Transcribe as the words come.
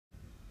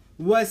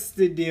What's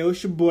the deal?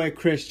 It's your boy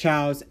Chris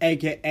Childs,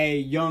 aka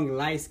Young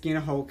Light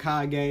Skin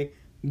Hokage,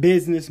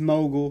 business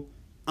mogul,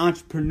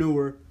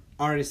 entrepreneur,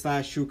 artist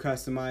 / shoe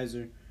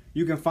customizer.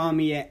 You can find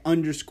me at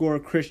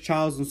 _Chris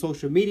Childs on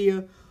social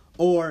media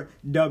or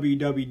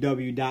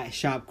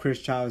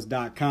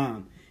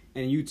www.shopchrischilds.com.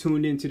 And you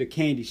tuned into the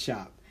candy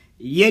shop.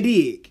 Ya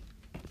dig?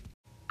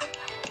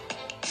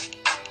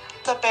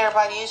 What's up,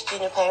 everybody? It's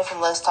Gina Payne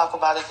from Let's Talk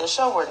About It, the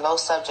show where no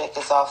subject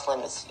is off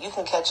limits. You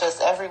can catch us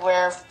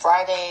everywhere,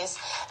 Fridays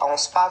on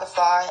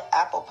Spotify,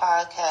 Apple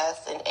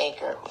Podcasts, and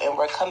Anchor. And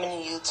we're coming to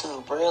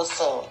YouTube real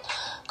soon.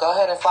 Go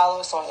ahead and follow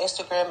us on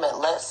Instagram at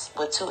Let's,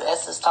 with 2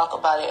 S's, Talk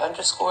About It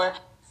 _.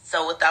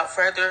 So without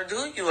further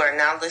ado, you are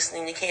now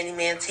listening to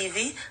Candyman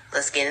TV.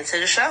 Let's get into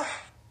the show.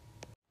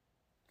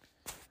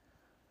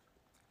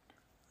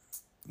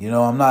 You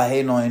know, I'm not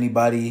hating on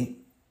anybody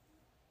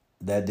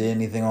that did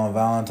anything on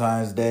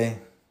Valentine's Day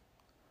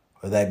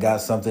or that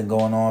got something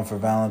going on for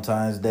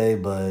Valentine's Day,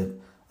 but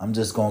I'm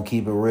just going to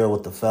keep it real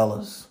with the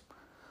fellas.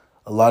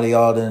 A lot of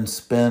y'all didn't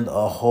spend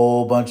a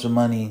whole bunch of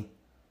money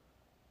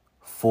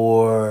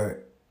for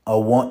a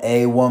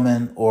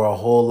woman or a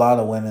whole lot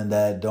of women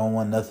that don't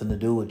want nothing to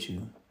do with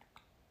you.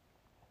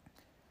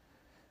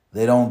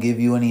 They don't give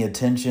you any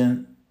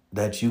attention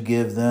that you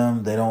give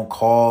them. They don't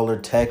call or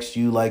text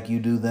you like you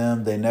do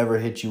them. They never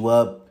hit you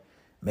up.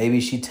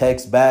 Maybe she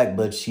texts back,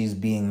 but she's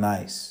being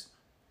nice.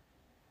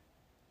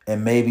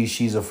 And maybe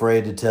she's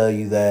afraid to tell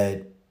you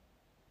that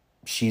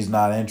she's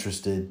not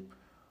interested,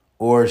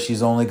 or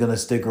she's only going to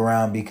stick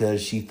around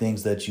because she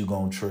thinks that you're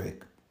going to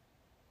trick.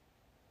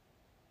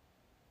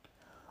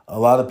 A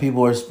lot of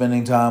people are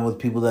spending time with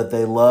people that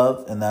they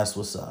love, and that's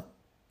what's up.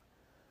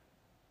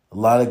 A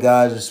lot of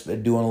guys are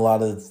doing a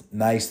lot of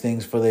nice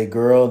things for their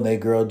girl, and their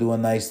girl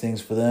doing nice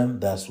things for them.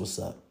 That's what's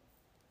up.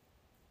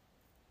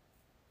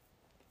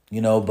 You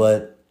know,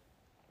 but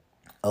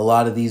a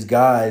lot of these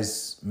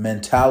guys'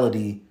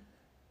 mentality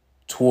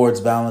towards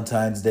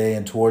Valentine's Day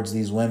and towards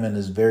these women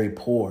is very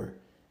poor,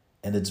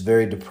 and it's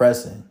very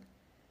depressing.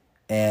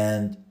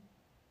 And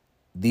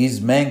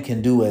these men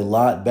can do a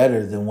lot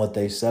better than what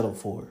they settle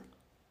for.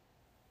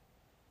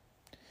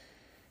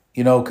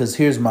 You know, because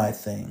here's my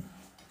thing.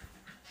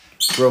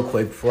 Real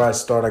quick, before I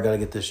start, I got to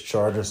get this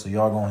charger, so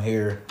y'all gonna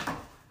hear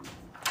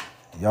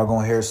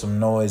some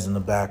noise in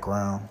the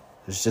background.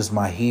 It's just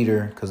my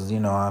heater because,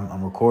 you know,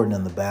 I'm recording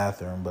in the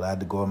bathroom, but I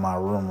had to go in my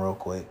room real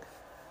quick.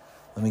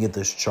 Let me get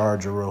this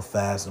charger real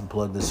fast and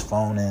plug this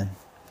phone in.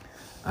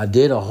 I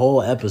did a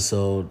whole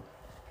episode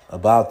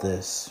about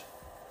this,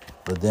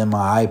 but then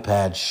my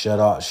iPad shut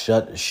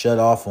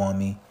off on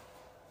me.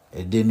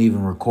 It didn't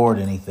even record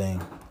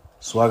anything,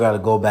 so I got to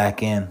go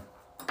back in.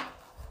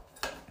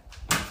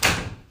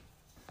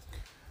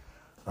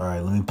 All right,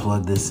 let me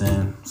plug this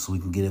in so we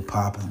can get it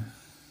popping.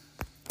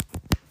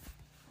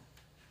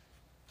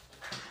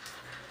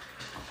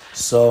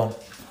 So,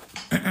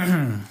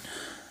 now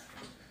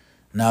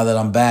that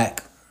I'm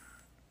back,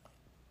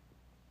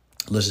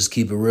 let's just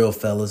keep it real,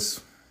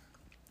 fellas.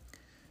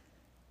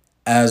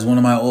 As one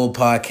of my older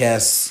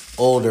podcasts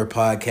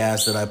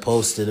that I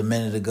posted a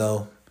minute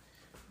ago,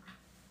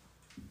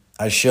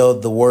 I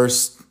showed the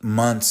worst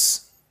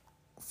months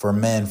for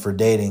men for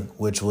dating,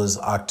 which was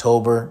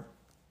October,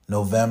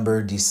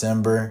 November,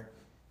 December,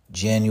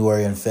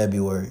 January, and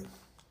February.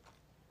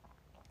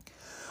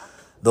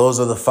 Those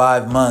are the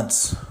 5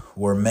 months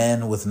where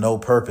men with no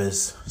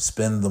purpose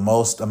spend the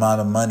most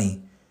amount of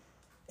money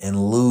and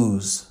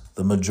lose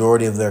the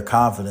majority of their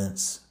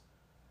confidence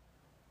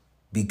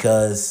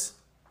because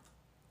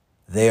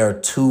they are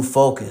too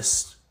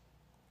focused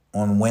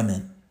on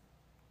women.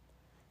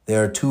 They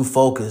are too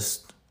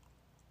focused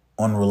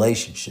on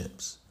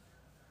relationships.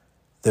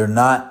 They're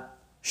not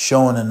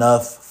showing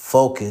enough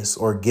focus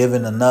or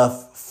giving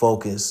enough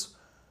focus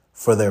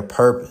for their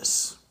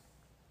purpose.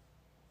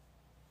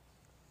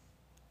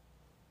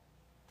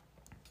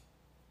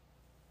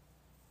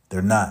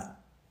 They're not.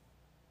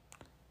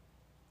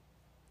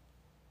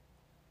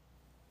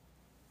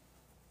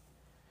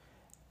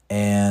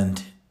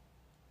 And,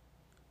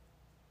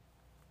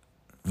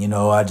 you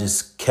know, I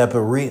just kept it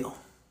real.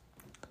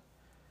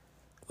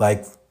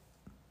 Like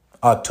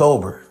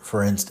October,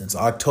 for instance.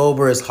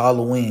 October is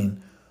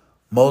Halloween.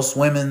 Most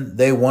women,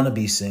 they want to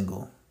be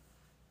single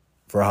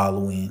for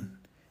Halloween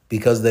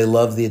because they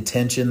love the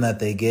attention that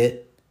they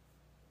get.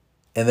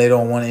 And they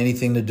don't want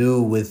anything to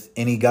do with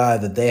any guy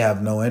that they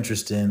have no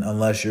interest in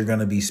unless you're going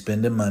to be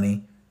spending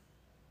money.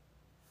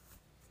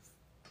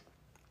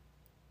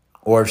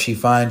 Or if she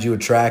finds you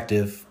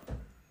attractive.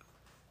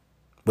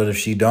 But if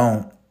she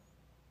don't,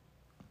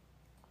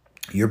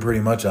 you're pretty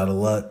much out of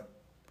luck.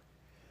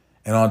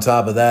 And on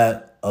top of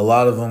that, a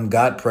lot of them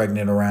got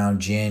pregnant around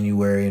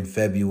January and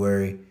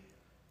February.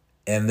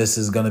 And this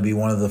is going to be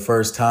one of the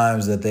first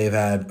times that they've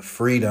had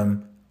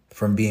freedom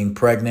from being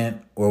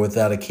pregnant or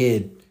without a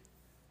kid.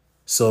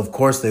 So, of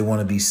course, they want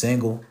to be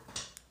single.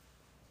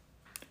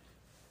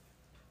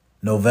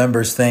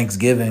 November's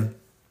Thanksgiving.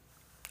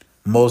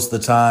 Most of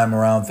the time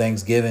around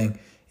Thanksgiving,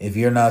 if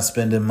you're not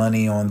spending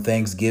money on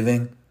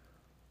Thanksgiving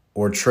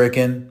or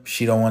tricking,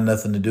 she don't want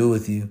nothing to do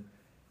with you.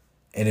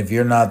 And if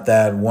you're not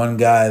that one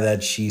guy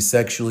that she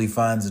sexually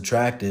finds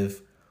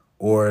attractive,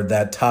 or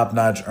that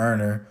top-notch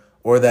earner,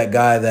 or that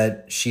guy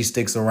that she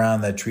sticks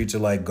around that treats her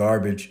like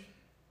garbage,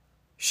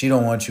 she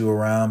don't want you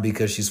around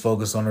because she's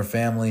focused on her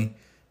family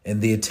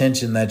and the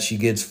attention that she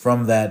gets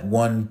from that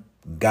one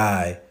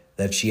guy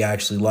that she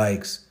actually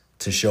likes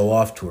to show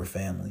off to her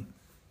family.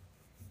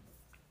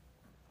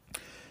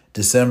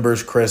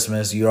 December's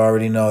Christmas. You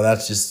already know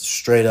that's just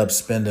straight up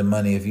spending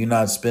money. If you're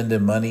not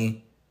spending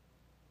money,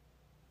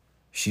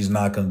 she's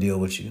not going to deal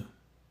with you.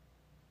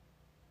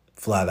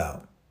 Flat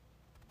out.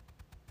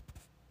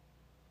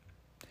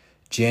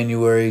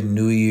 January,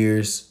 New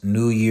Year's,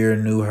 new year,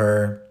 new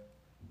her.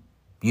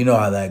 You know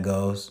how that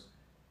goes.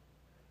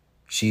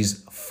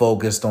 She's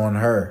focused on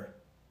her.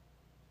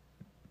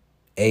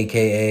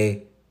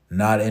 AKA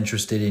not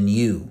interested in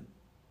you.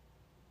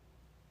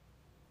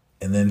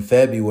 And then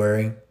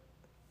February,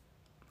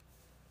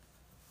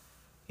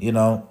 you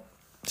know,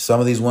 some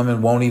of these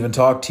women won't even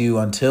talk to you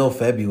until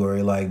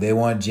February. Like, they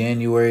want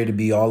January to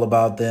be all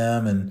about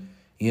them and,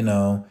 you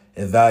know,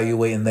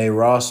 evaluating their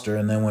roster.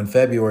 And then when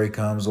February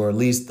comes, or at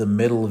least the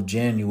middle of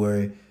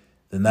January,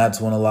 then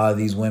that's when a lot of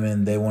these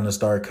women, they want to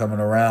start coming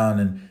around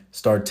and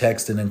start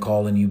texting and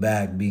calling you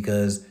back,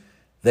 because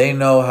they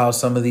know how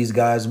some of these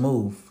guys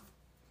move.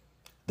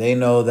 They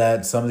know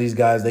that some of these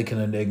guys, they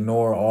can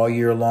ignore all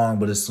year long,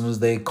 but as soon as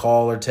they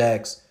call or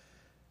text,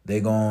 they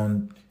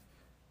going to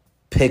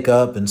pick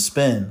up and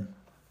spin.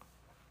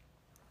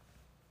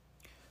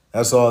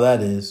 That's all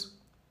that is.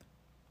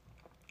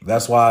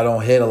 That's why I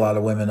don't hit a lot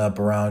of women up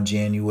around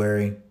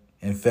January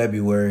and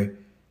February,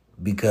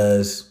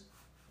 because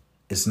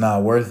it's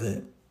not worth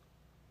it.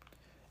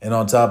 And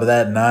on top of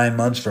that, 9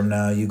 months from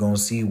now, you're going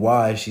to see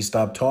why she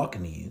stopped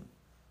talking to you.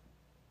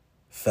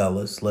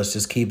 Fellas, let's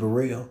just keep it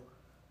real.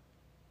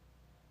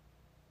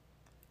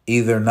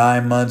 Either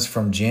 9 months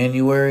from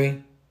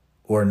January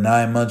or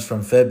 9 months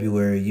from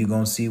February, you're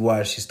going to see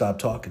why she stopped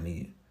talking to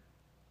you.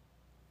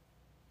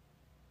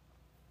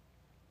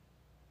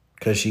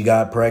 Because she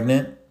got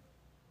pregnant,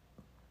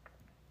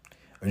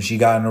 or she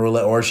got in a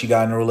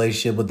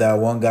relationship with that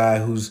one guy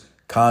who's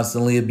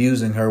constantly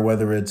abusing her,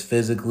 whether it's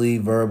physically,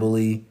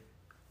 verbally,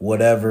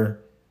 whatever,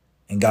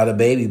 and got a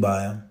baby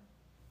by him.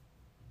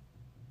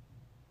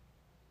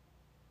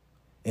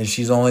 And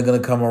she's only going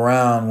to come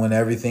around when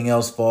everything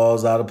else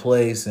falls out of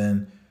place,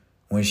 and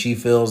when she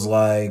feels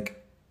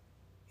like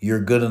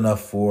you're good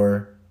enough for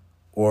her,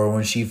 or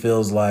when she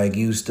feels like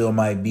you still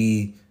might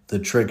be the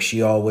trick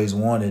she always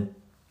wanted.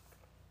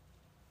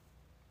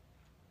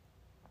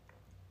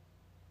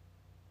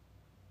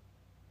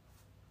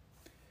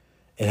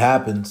 It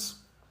happens.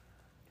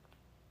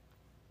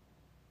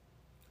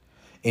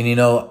 And, you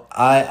know,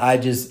 I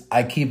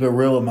keep it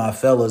real with my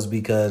fellas,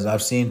 because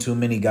I've seen too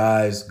many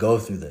guys go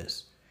through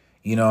this.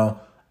 You know,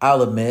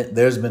 I'll admit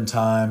there's been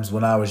times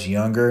when I was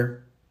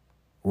younger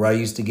where I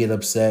used to get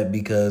upset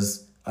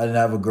because I didn't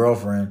have a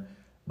girlfriend.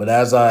 But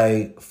as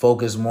I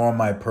focus more on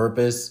my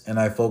purpose, and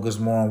I focus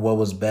more on what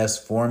was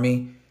best for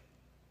me,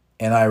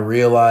 and I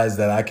realize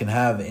that I can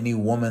have any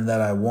woman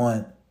that I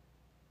want,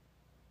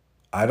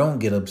 I don't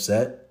get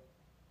upset.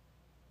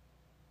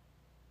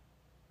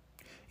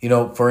 You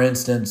know, for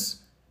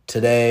instance,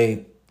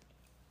 today,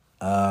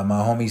 my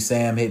homie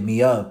Sam hit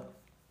me up.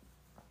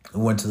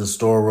 We went to the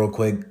store real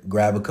quick,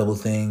 grab a couple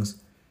things.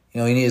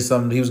 You know, he needed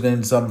something. He was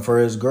getting something for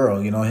his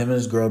girl. You know, him and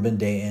his girl been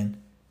dating.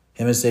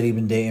 Him and said he'd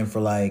been dating for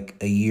like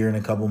a year and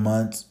a couple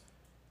months.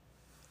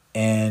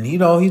 And, you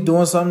know, he's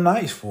doing something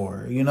nice for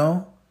her, you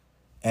know.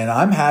 And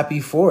I'm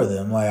happy for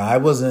them. Like, I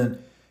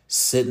wasn't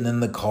sitting in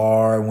the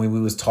car and we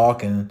was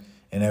talking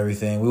and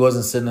everything. We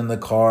wasn't sitting in the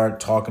car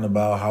talking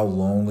about how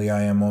lonely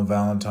I am on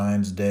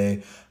Valentine's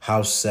Day,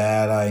 how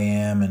sad I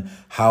am, and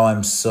how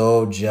I'm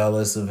so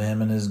jealous of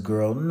him and his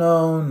girl.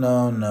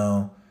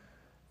 No.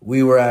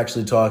 We were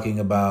actually talking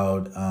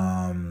about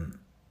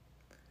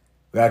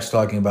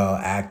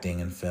acting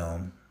in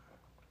film.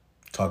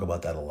 Talk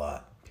about that a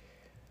lot.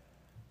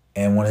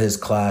 And one of his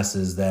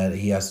classes that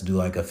he has to do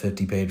like a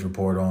 50-page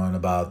report on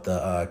about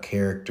the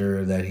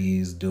character that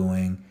he's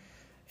doing.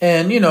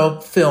 And, you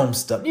know, film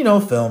stuff. We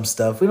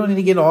don't need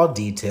to get all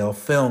detail.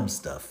 Film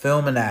stuff.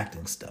 Film and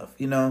acting stuff,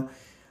 you know.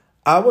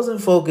 I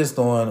wasn't focused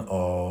on,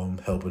 I'm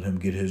helping him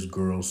get his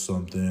girl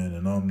something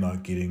and I'm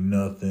not getting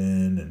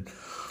nothing. And,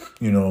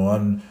 you know,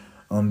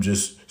 I'm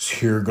just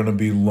here going to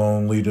be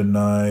lonely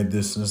tonight,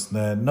 this and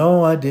that.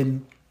 No, I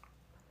didn't.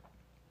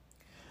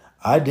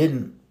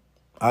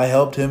 I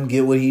helped him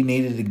get what he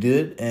needed to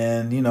do.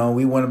 And, you know,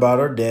 we went about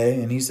our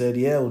day. And he said,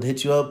 yeah, we'll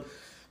hit you up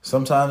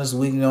sometime this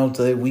week, you know,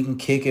 so we can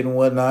kick it and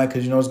whatnot,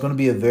 because, you know, it's going to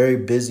be a very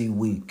busy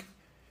week.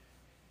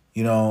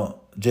 You know,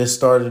 just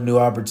started a new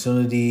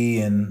opportunity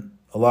and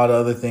a lot of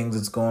other things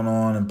that's going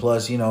on. And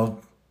plus, you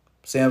know,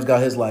 Sam's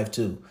got his life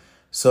too.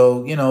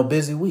 So, you know,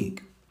 busy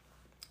week.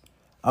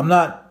 I'm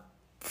not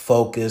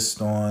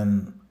focused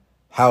on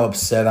how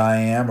upset I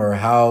am or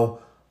how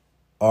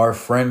our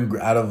friend,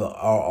 out of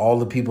all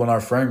the people in our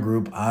friend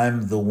group,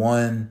 I'm the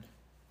one,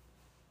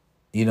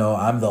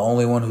 I'm the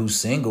only one who's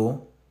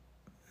single.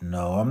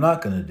 No, I'm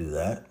not going to do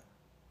that.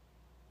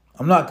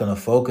 I'm not going to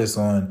focus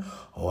on,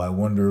 oh, I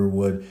wonder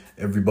what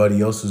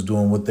everybody else is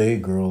doing with their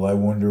girl. I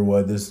wonder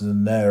why this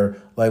and that.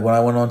 Or like when I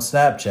went on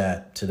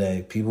Snapchat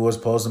today, people was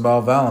posting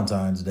about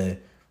Valentine's Day.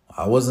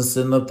 I wasn't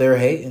sitting up there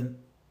hating.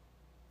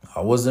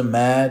 I wasn't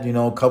mad. You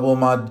know, a couple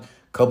of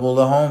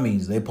the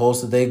homies, they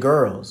posted their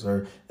girls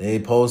or they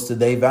posted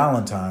their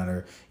Valentine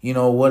or, you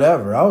know,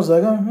 whatever. I was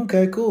like, oh,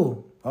 okay,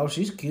 cool. Oh,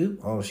 she's cute.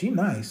 Oh, she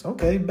nice.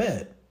 Okay,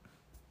 bet.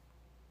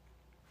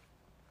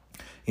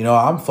 You know,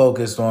 I'm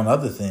focused on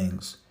other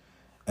things.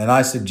 And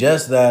I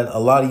suggest that a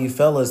lot of you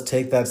fellas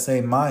take that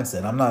same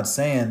mindset. I'm not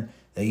saying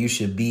that you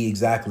should be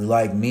exactly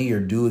like me or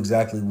do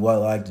exactly what I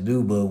like to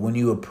do. But when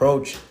you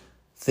approach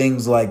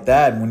things like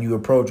that, and when you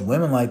approach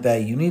women like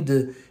that, you need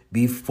to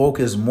be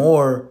focused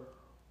more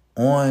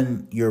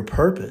on your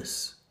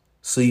purpose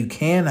so you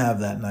can have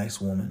that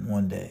nice woman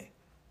one day.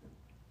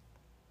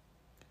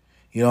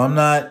 You know, I'm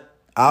not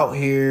out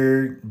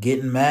here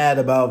getting mad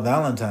about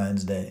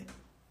Valentine's Day.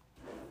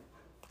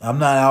 I'm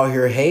not out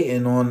here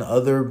hating on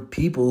other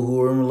people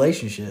who are in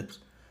relationships.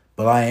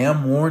 But I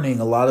am warning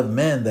a lot of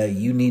men that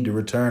you need to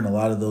return a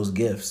lot of those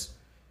gifts.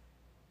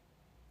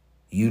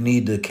 You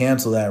need to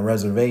cancel that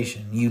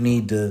reservation. You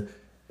need to,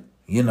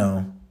 you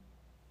know,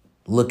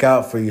 look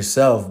out for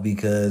yourself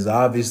because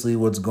obviously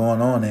what's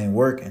going on ain't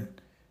working.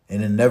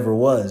 And it never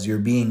was. You're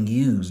being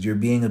used. You're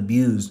being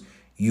abused.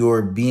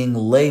 You're being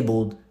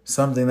labeled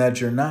something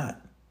that you're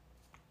not.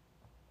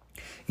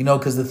 You know,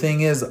 because the thing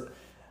is,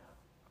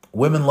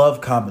 women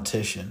love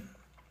competition.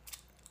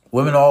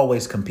 Women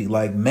always compete.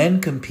 Like men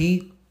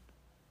compete,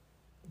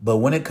 but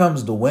when it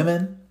comes to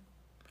women,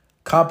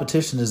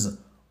 competition is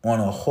on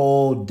a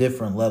whole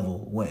different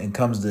level when it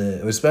comes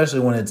to,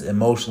 especially when it's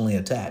emotionally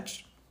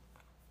attached.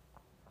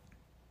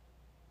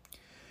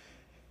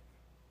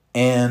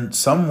 And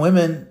some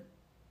women,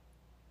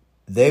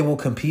 they will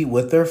compete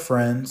with their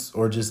friends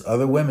or just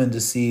other women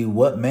to see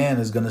what man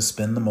is going to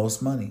spend the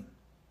most money.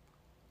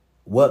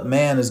 What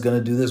man is going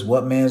to do this?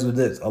 What man is going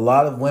to do this? A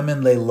lot of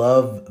women, they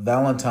love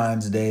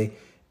Valentine's Day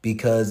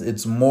because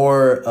it's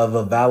more of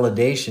a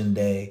validation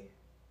day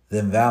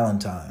than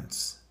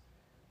Valentine's.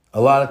 A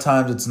lot of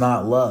times it's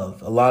not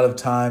love. A lot of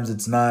times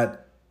it's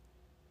not,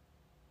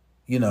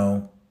 you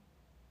know,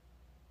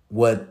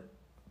 what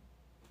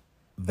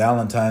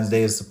Valentine's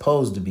Day is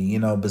supposed to be. You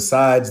know,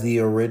 besides the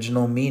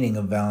original meaning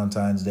of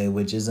Valentine's Day,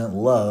 which isn't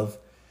love.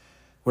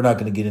 We're not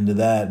going to get into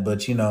that.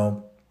 But, you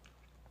know,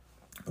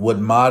 what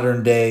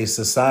modern day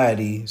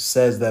society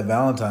says that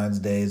Valentine's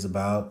Day is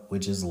about,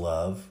 which is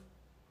love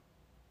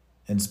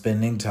and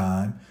spending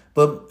time.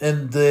 But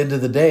at the end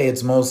of the day,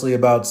 it's mostly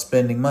about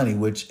spending money,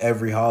 which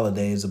every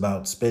holiday is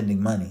about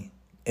spending money.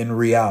 In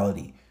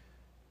reality,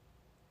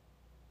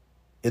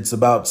 it's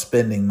about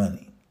spending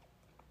money.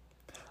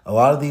 A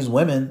lot of these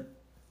women,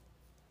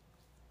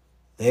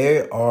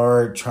 they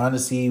are trying to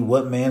see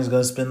what man is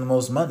going to spend the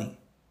most money.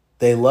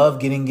 They love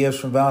getting gifts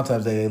from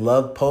Valentine's Day. They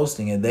love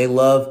posting it. They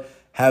love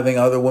having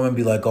other women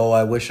be like, oh,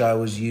 I wish I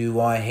was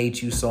you. Oh, I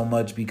hate you so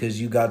much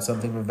because you got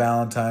something for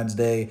Valentine's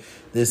Day.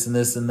 This and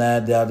this and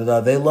that, da, da, da.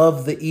 They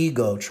love the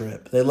ego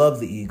trip. They love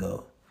the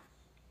ego.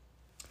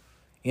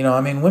 You know,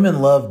 I mean,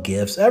 women love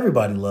gifts.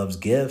 Everybody loves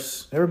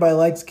gifts. Everybody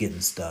likes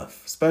getting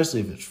stuff, especially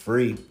if it's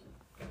free.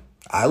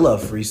 I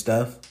love free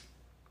stuff.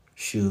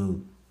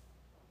 Shoot.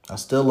 I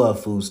still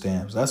love food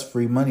stamps. That's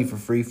free money for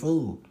free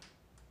food.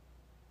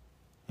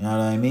 You know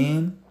what I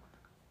mean?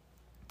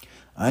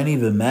 I ain't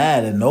even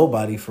mad at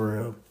nobody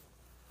for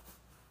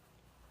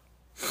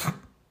real.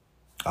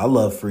 I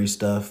love free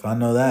stuff. I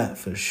know that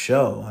for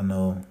sure. I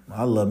know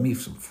I love me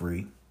some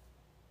free.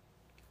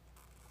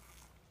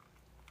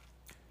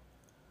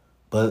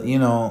 But, you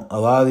know,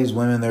 a lot of these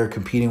women, they're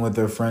competing with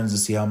their friends to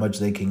see how much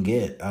they can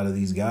get out of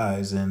these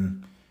guys.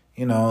 And,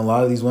 you know, a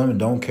lot of these women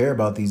don't care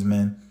about these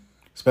men,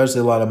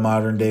 especially a lot of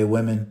modern day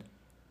women.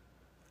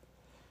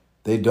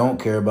 They don't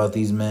care about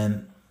these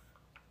men.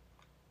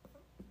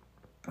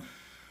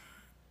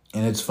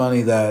 And it's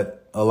funny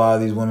that a lot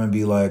of these women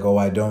be like, oh,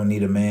 I don't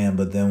need a man.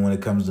 But then when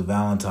it comes to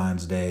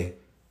Valentine's Day,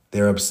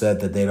 they're upset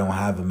that they don't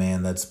have a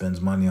man that spends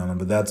money on them.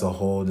 But that's a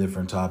whole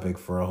different topic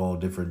for a whole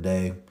different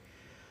day.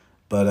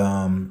 But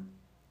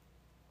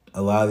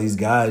a lot of these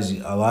guys,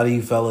 a lot of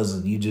you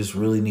fellas, you just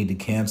really need to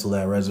cancel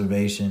that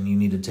reservation. You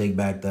need to take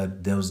back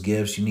those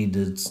gifts. You need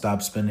to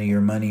stop spending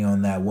your money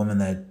on that woman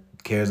that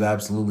cares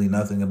absolutely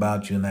nothing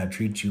about you and that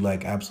treats you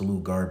like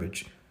absolute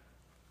garbage.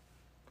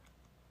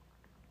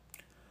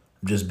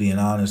 I'm just being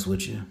honest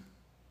with you.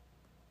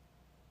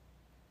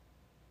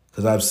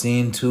 Because I've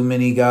seen too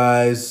many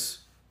guys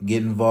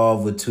get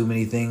involved with too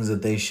many things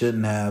that they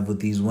shouldn't have with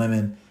these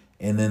women.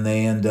 And then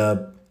they end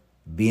up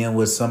being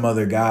with some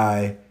other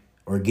guy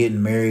or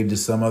getting married to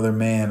some other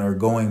man or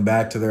going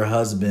back to their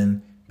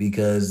husband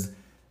because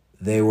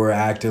they were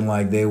acting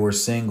like they were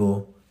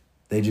single.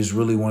 They just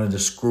really wanted to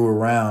screw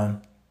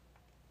around.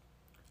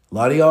 A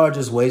lot of y'all are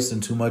just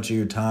wasting too much of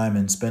your time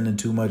and spending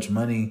too much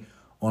money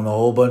on a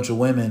whole bunch of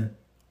women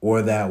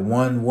or that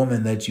one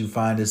woman that you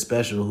find is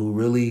special who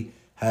really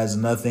has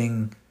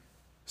nothing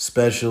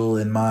special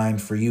in mind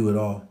for you at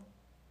all.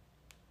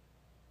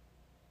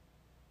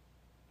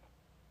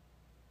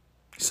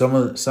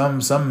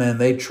 Some men,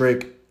 they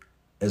trick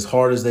as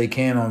hard as they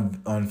can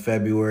on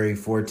February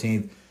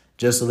 14th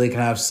just so they can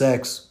have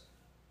sex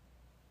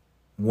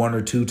one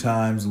or two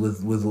times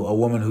with a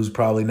woman who's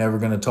probably never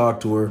going to talk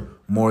to her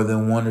more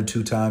than one or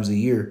two times a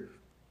year.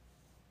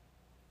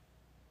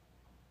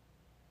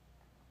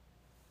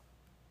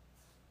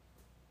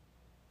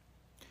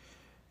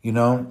 You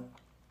know,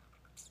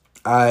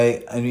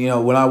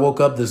 when I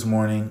woke up this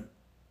morning,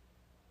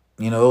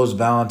 it was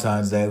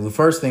Valentine's Day. The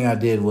first thing I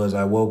did was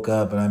I woke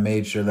up and I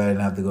made sure that I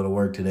didn't have to go to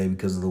work today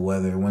because of the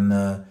weather.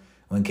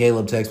 When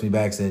Caleb texted me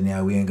back saying,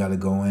 "Yeah, we ain't got to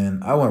go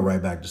in," I went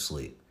right back to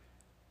sleep.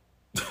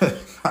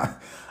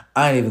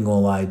 I ain't even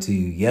gonna lie to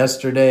you.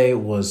 Yesterday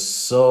was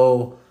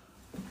so,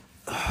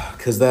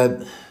 because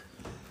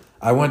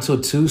I went to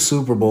 2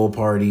 Super Bowl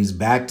parties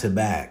back to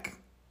back,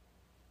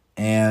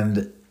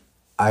 and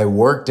I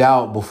worked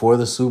out before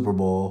the Super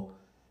Bowl,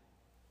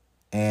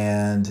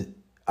 and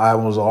I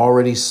was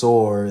already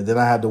sore. Then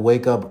I had to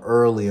wake up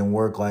early and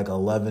work like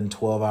 11,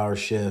 12-hour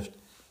shift,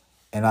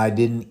 and I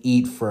didn't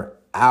eat for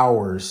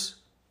hours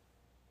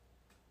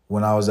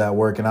when I was at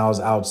work, and I was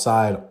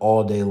outside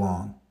all day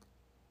long.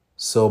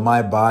 So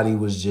my body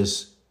was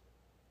just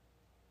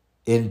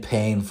in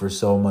pain for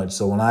so much.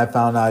 So when I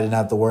found out I didn't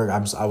have to work,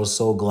 I was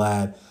so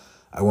glad.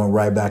 I went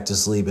right back to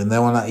sleep. And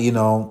then when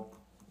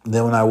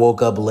I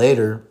woke up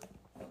later,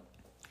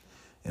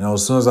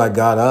 as soon as I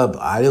got up,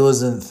 I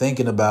wasn't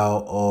thinking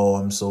about, oh,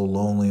 I'm so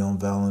lonely on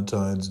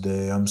Valentine's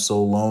Day. I'm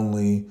so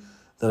lonely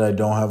that I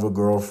don't have a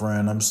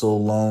girlfriend. I'm so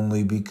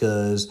lonely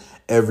because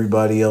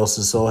everybody else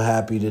is so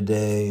happy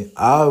today.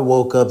 I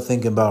woke up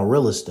thinking about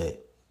real estate.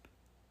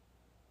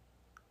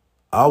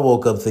 I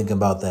woke up thinking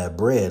about that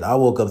bread. I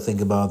woke up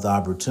thinking about the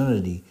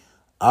opportunity.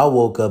 I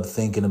woke up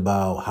thinking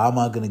about, how am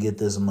I going to get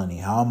this money?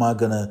 How am I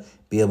going to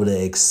be able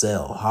to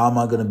excel? How am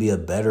I going to be a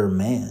better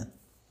man?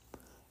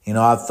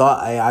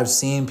 I've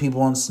seen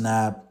people on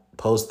Snap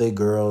post their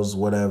girls,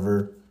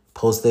 whatever,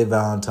 post their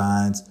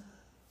Valentines,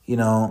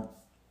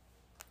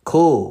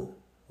 cool,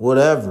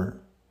 whatever.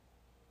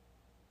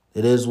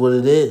 It is what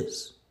it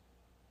is.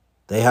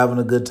 They having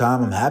a good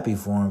time. I'm happy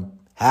for them.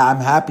 I'm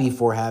happy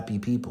for happy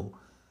people.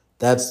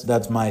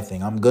 That's my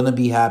thing. I'm going to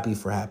be happy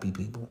for happy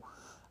people.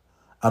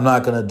 I'm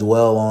not going to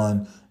dwell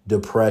on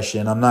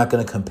depression. I'm not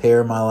going to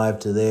compare my life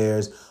to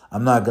theirs.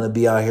 I'm not going to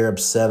be out here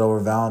upset over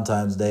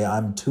Valentine's Day.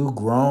 I'm too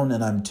grown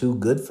and I'm too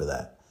good for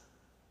that.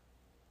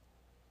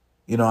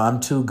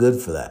 I'm too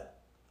good for that.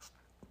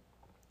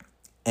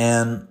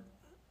 And,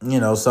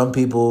 some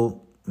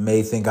people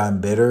may think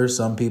I'm bitter.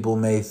 Some people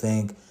may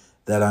think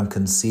that I'm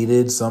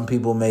conceited. Some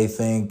people may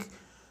think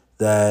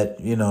that,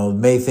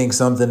 may think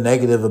something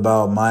negative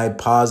about my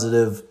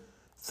positive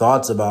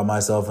thoughts about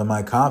myself and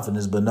my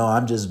confidence. But no,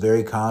 I'm just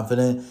very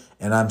confident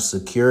and I'm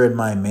secure in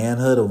my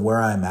manhood of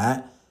where I'm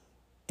at.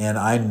 And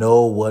I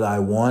know what I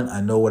want. I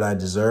know what I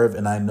deserve.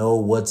 And I know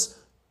what's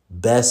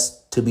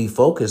best to be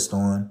focused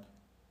on.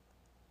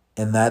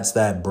 And that's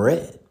that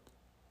bread.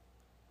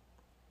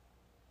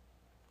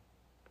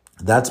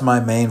 That's my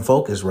main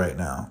focus right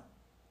now.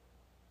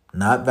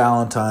 Not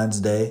Valentine's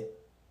Day.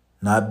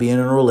 Not being in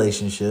a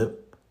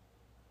relationship.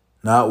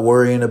 Not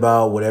worrying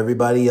about what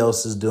everybody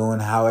else is doing,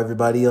 how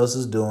everybody else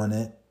is doing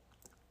it.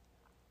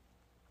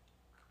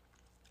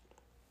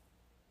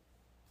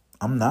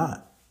 I'm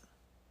not.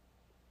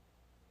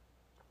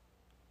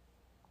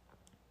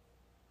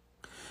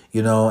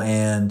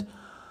 And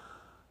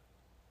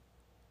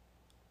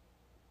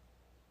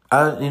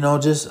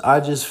I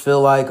just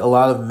feel like a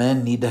lot of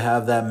men need to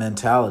have that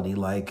mentality.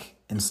 Like,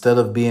 instead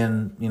of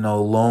being,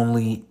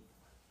 lonely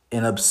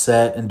and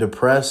upset and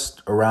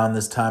depressed around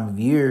this time of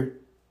year,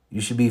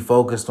 you should be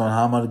focused on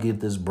how I'm going to get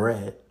this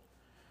bread.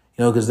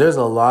 Because there's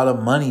a lot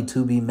of money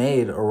to be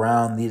made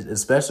around these,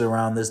 especially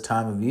around this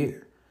time of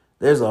year.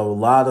 There's a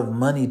lot of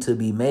money to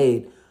be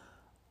made.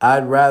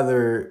 I'd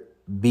rather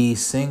be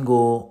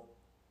single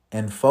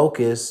and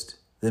focused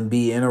than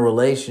be in a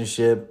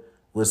relationship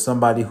with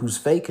somebody who's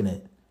faking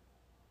it.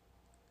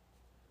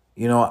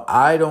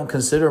 I don't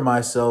consider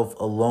myself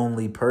a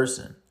lonely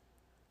person.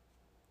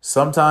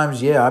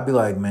 Sometimes, yeah, I'd be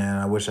like, man,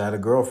 I wish I had a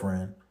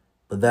girlfriend.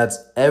 But that's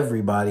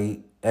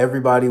everybody.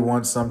 Everybody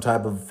wants some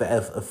type of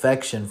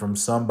affection from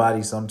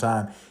somebody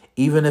sometime.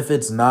 Even if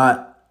it's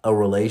not a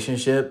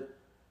relationship,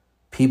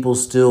 people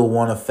still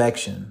want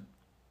affection.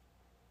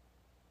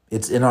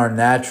 It's in our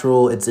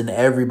natural, it's in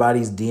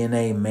everybody's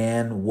DNA,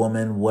 man,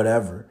 woman,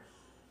 whatever.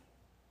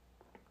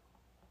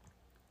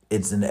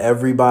 It's in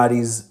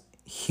everybody's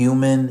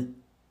human,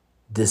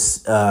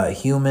 it's in our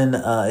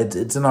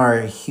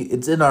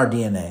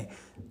DNA.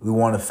 We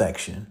want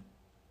affection.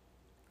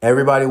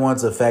 Everybody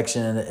wants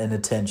affection and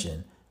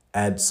attention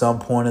at some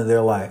point of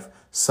their life,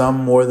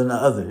 some more than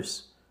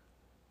others.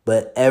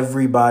 But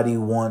everybody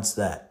wants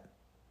that.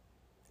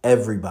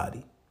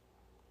 Everybody.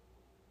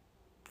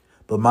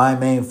 But my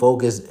main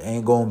focus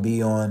ain't going to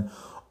be on,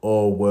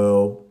 oh,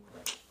 well,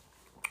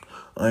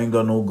 I ain't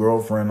got no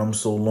girlfriend. I'm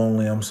so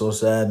lonely. I'm so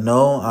sad.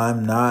 No,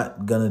 I'm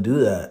not going to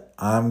do that.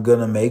 I'm going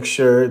to make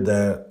sure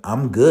that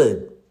I'm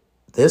good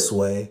this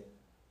way.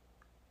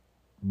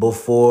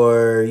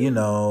 before,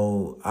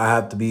 I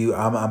have to be,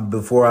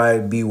 before I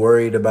be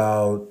worried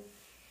about,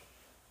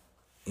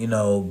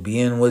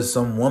 being with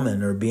some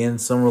woman or being in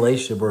some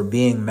relationship or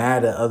being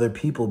mad at other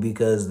people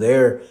because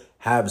they're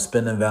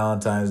spending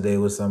Valentine's Day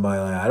with somebody.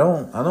 Like,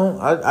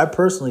 I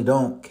personally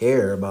don't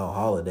care about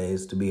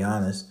holidays, to be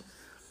honest.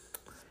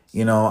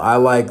 I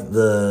like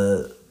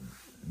the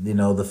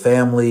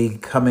family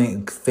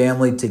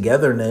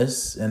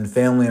togetherness and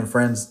family and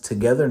friends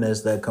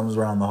togetherness that comes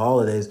around the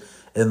holidays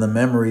and the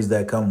memories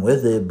that come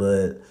with it.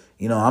 But,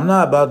 I'm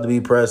not about to be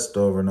pressed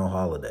over no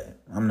holiday.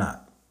 I'm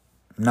not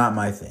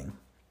my thing.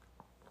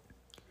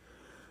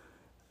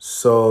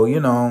 So,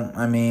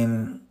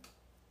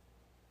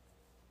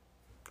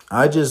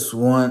 I just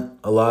want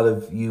a lot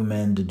of you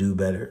men to do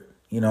better.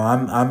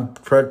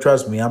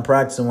 Trust me, I'm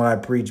practicing what I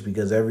preach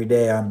because every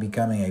day I'm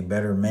becoming a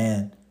better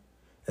man.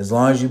 As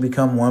long as you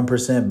become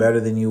 1%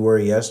 better than you were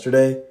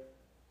yesterday,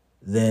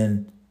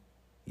 then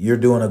you're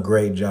doing a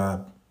great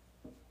job.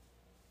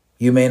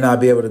 You may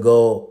not be able to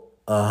go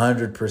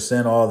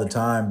 100% all the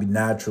time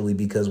naturally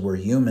because we're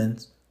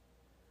humans.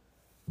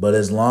 But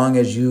as long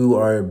as you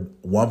are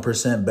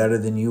 1% better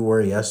than you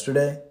were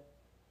yesterday,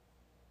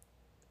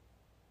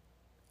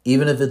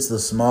 even if it's the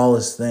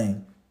smallest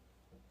thing,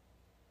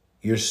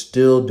 you're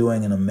still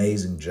doing an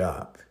amazing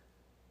job.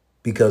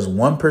 Because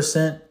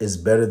 1% is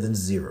better than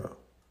 0.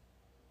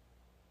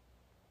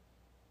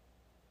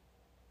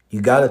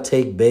 You got to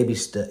take baby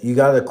steps. You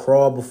got to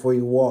crawl before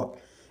you walk.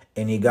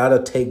 And you got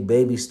to take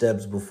baby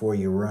steps before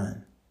you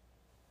run.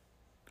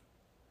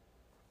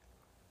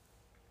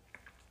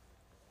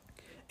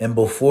 And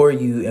before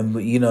you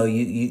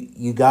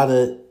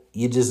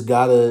just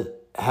gotta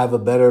have a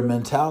better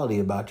mentality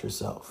about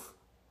yourself.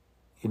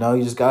 You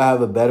just gotta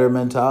have a better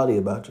mentality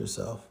about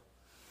yourself.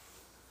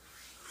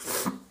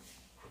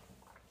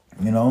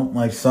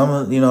 Like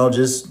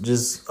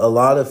just a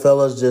lot of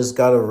fellas just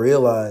gotta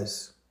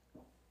realize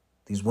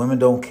these women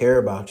don't care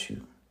about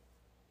you.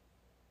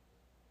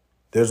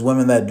 There's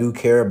women that do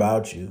care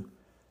about you,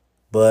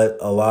 but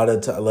a lot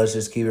of let's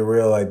just keep it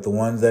real. Like the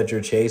ones that you're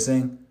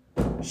chasing,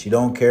 she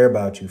don't care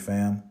about you,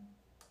 fam.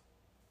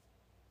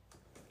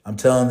 I'm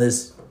telling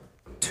this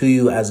to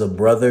you as a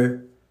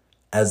brother,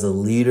 as a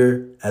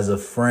leader, as a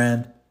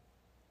friend,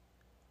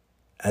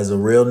 as a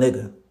real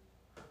nigga.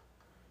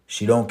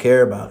 She don't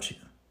care about you.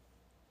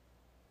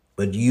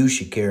 But you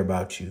should care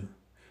about you.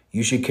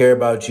 You should care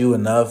about you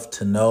enough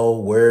to know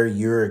where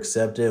you're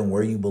accepted and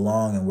where you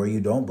belong and where you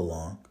don't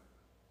belong.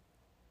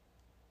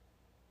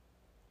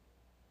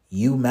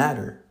 You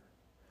matter.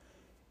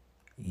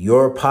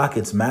 Your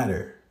pockets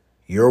matter.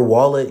 Your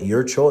wallet,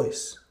 your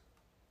choice.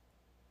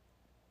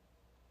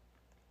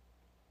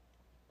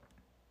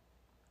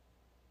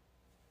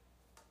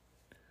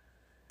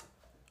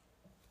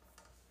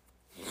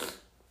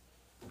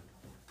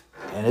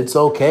 And it's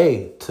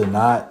okay to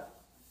not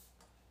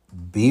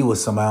be with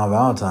somebody on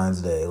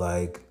Valentine's Day.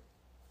 Like,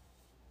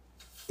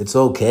 it's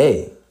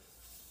okay.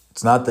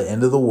 It's not the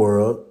end of the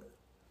world.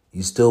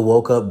 You still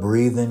woke up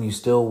breathing. You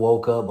still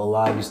woke up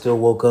alive. You still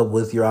woke up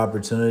with your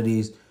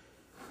opportunities.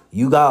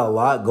 You got a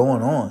lot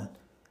going on.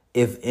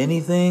 If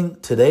anything,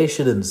 today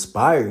should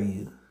inspire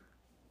you.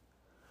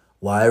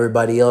 While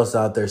everybody else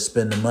out there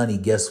spending money,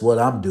 guess what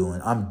I'm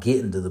doing? I'm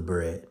getting to the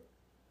bread.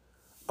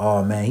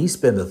 Oh, man, he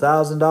spent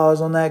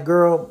 $1,000 on that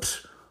girl.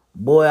 Psh,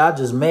 boy, I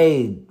just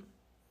made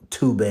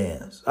 2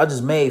 bands. I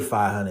just made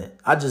 500.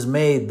 I just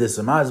made this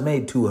amount. I just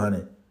made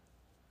 200.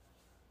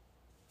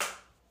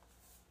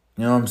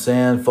 You know what I'm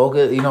saying?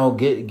 Focus,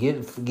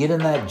 get in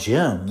that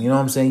gym. You know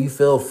what I'm saying? You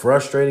feel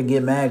frustrated,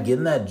 get mad, get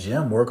in that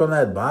gym. Work on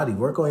that body.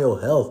 Work on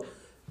your health.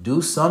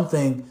 Do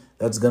something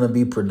that's going to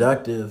be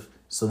productive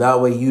so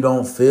that way you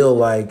don't feel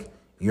like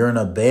you're an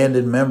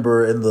abandoned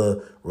member in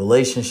the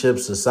relationship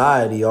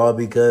society all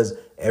because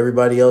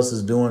everybody else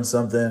is doing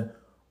something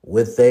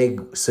with a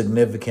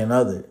significant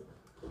other.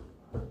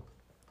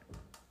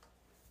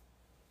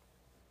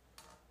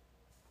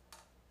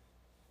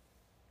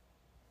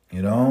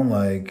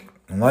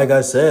 Like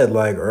I said,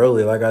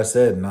 earlier,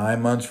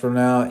 9 months from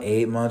now,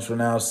 8 months from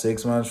now,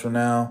 6 months from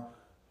now,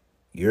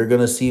 you're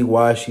going to see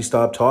why she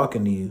stopped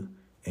talking to you.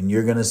 And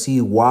you're going to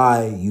see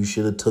why you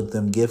should have took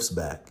them gifts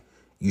back.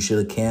 You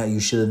should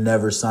have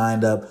never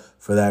signed up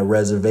for that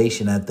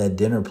reservation at that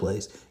dinner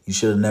place. You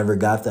should have never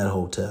got that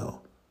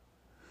hotel.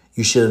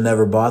 You should have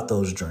never bought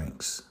those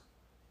drinks.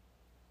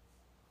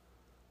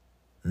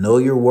 Know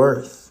your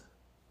worth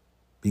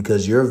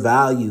because your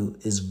value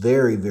is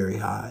very, very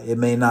high. It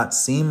may not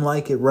seem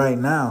like it right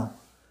now,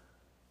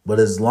 but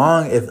if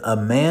a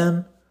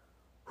man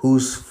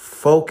who's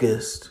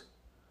focused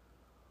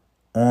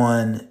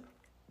on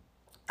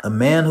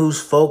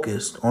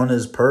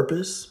his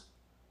purpose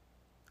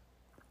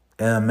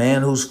and a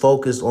man who's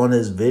focused on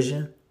his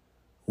vision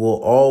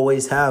will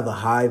always have a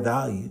high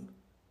value,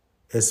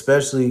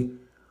 especially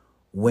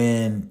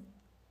when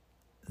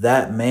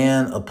that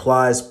man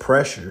applies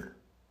pressure,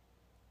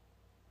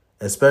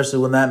 especially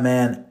when that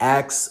man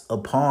acts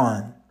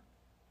upon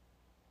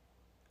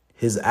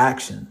his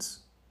actions.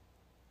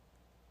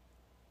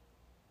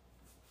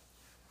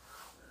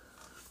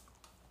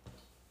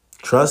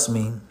 trust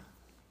me.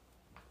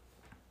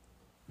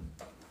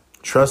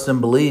 Trust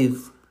and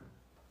believe.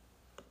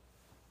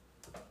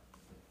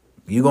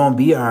 You're going to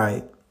be all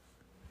right.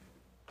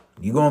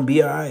 You're going to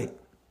be all right.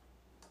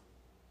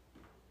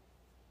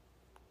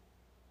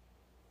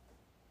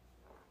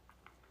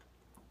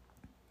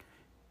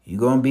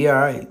 You're going to be all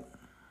right.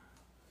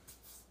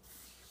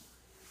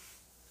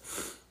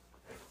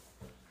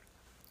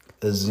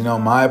 Because,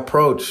 my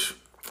approach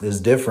is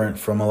different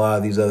from a lot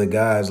of these other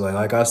guys.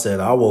 Like I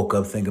said, I woke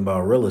up thinking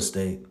about real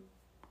estate.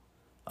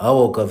 I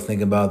woke up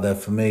thinking about that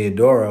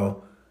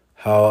Familiadoro,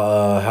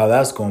 how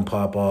that's going to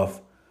pop off.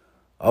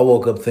 I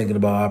woke up thinking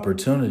about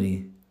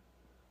opportunity.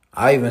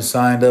 I even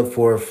signed up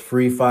for a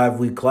free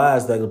 5-week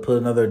class that could put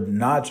another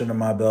notch under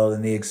my belt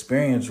in the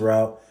experience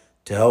route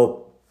to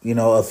help,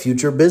 a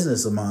future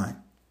business of mine.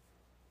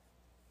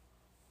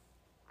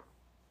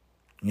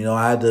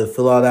 I had to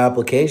fill out an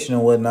application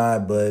and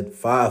whatnot, but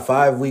a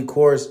 5-week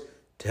course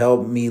to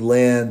help me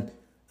land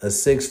a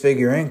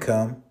 6-figure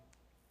income,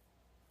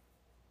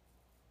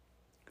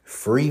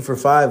 free for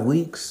 5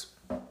 weeks.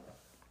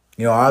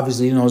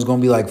 Obviously, it's going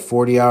to be like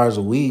 40 hours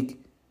a week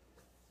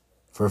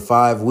for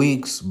 5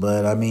 weeks,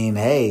 but I mean,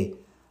 hey,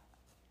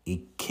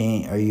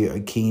 can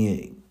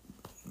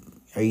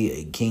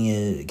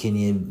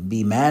you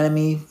be mad at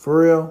me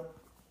for real?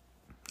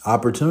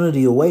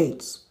 Opportunity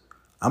awaits.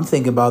 I'm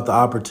thinking about the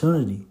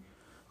opportunity.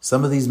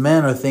 Some of these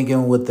men are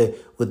thinking with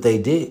they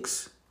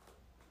dicks.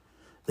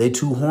 They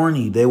too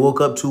horny. They woke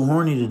up too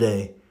horny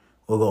today.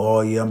 We'll go, oh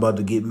yeah, I'm about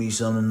to get me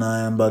something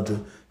tonight. I'm about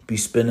to be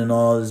spending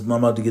all this. I'm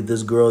about to get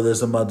this girl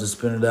this. I'm about to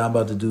spend it out. I'm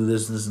about to do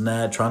this and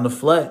that. Trying to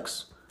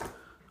flex.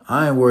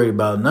 I ain't worried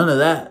about none of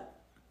that.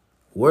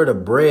 Where the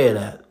bread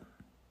at?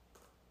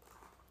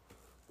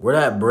 Where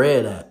that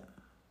bread at?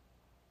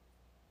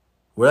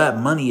 Where that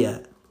money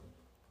at?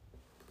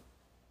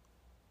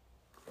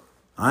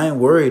 I ain't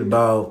worried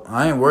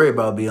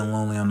about being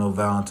lonely on no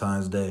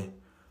Valentine's Day.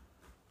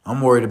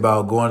 I'm worried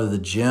about going to the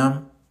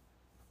gym,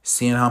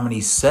 seeing how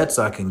many sets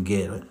I can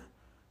get,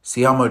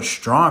 see how much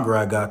stronger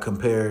I got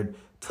compared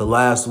to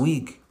last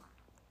week.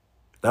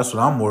 That's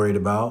what I'm worried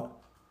about.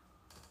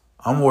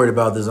 I'm worried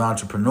about this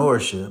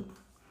entrepreneurship.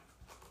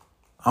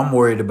 I'm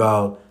worried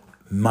about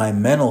my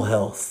mental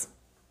health.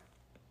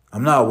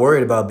 I'm not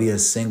worried about being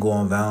single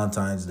on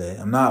Valentine's Day.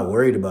 I'm not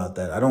worried about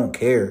that. I don't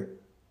care.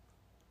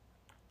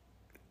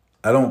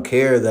 I don't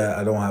care that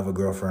I don't have a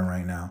girlfriend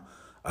right now.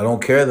 I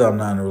don't care that I'm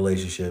not in a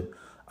relationship.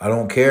 I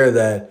don't care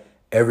that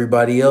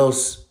everybody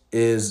else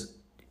is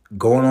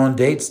going on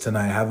dates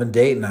tonight, having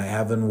date night,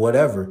 having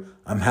whatever.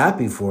 I'm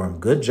happy for them.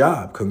 Good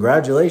job.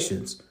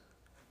 Congratulations.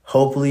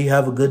 Hopefully you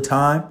have a good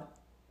time.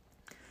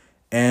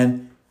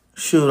 And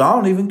shoot, I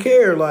don't even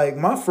care. Like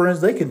my friends,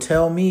 they can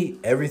tell me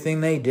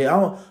everything they did.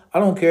 I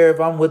don't care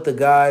if I'm with the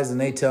guys and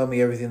they tell me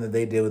everything that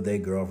they did with their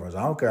girlfriends.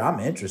 I don't care. I'm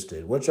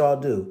interested. What y'all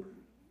do?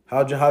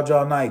 How'd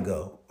y'all night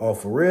go? Oh,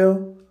 for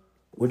real?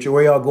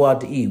 Where y'all go out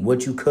to eat?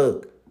 What you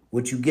cook?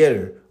 What you get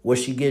her? What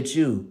she get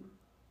you?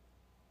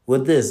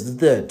 What this,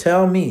 that?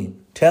 Tell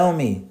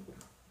me.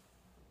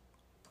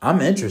 I'm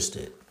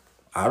interested.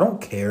 I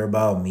don't care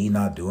about me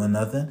not doing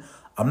nothing.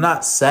 I'm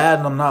not sad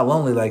and I'm not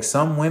lonely. Like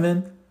some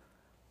women,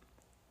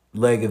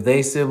 like if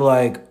they say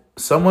like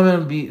some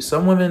women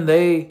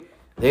they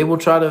will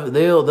try to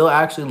they'll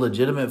actually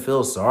legitimate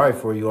feel sorry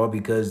for you all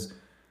because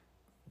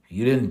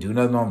you didn't do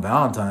nothing on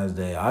Valentine's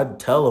Day. I'd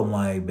tell them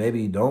like,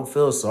 baby, don't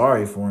feel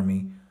sorry for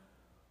me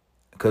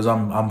because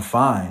I'm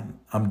fine.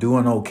 I'm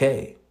doing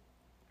okay.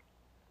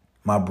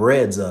 My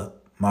bread's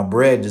up. My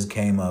bread just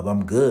came up.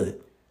 I'm good.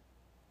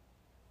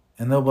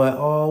 And they'll be like,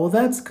 oh, well,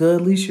 that's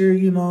good. At least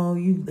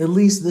you at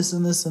least this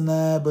and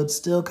that. But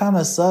still kind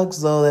of sucks,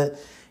 though, that,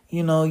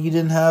 you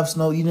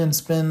didn't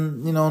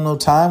spend, no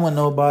time with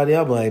nobody.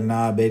 I'll be like,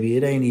 nah, baby,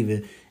 it ain't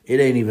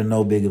even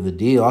no big of a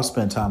deal. I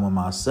spend time with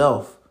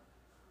myself.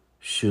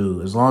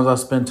 Shoot, as long as I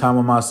spend time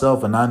with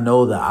myself and I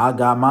know that I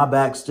got my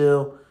back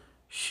still,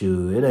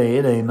 shoot,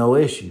 it ain't no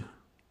issue.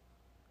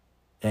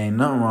 Ain't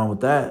nothing wrong with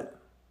that.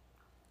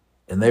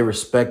 And they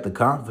respect the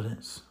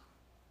confidence.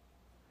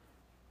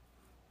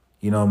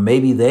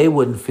 Maybe they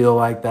wouldn't feel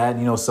like that.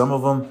 Some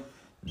of them,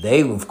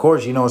 they, of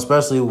course,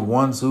 especially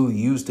ones who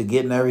used to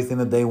getting everything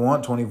that they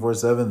want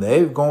 24/7,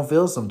 they going to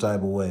feel some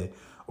type of way.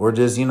 Or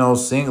just,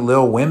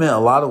 little women,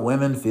 a lot of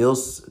women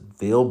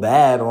feel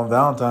bad on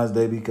Valentine's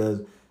Day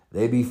because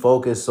they be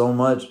focused so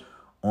much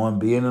on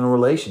being in a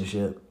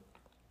relationship.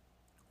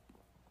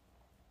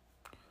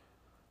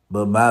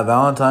 But my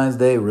Valentine's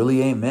Day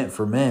really ain't meant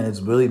for men.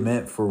 It's really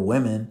meant for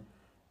women.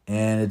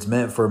 And it's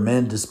meant for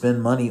men to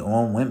spend money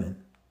on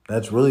women.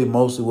 That's really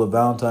mostly what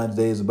Valentine's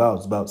Day is about.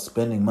 It's about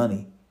spending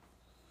money.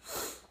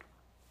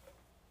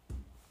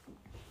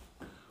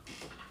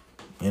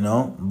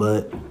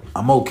 But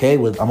I'm okay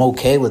with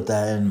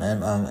that,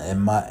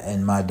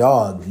 and my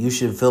dog. You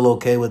should feel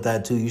okay with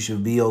that too. You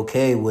should be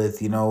okay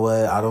with,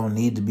 what, I don't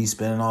need to be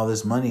spending all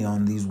this money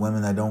on these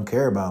women that don't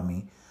care about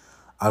me.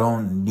 I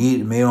don't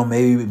need,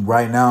 maybe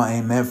right now it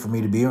ain't meant for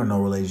me to be in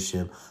no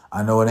relationship.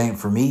 I know it ain't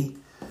for me.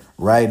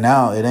 Right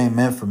now, it ain't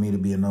meant for me to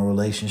be in no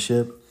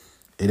relationship.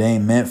 It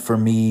ain't meant for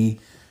me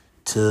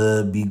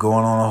to be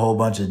going on a whole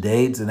bunch of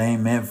dates. It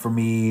ain't meant for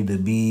me to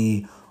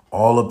be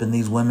all up in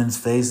these women's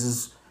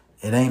faces.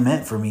 It ain't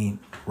meant for me.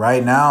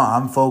 Right now,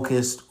 I'm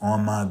focused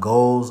on my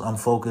goals. I'm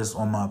focused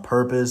on my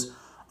purpose.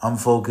 I'm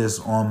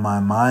focused on my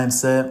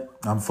mindset.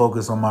 I'm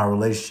focused on my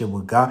relationship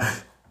with God.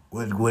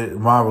 With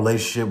my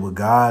relationship with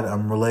God,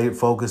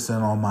 focusing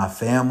on my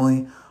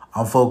family.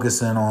 I'm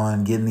focusing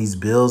on getting these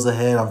bills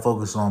ahead. I'm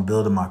focusing on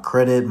building my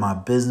credit, my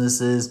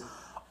businesses,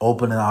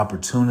 opening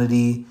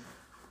opportunity.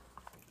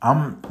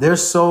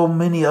 There's so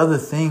many other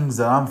things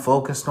that I'm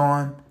focused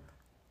on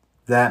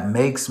that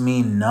makes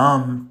me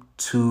numb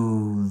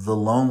to the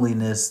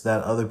loneliness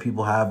that other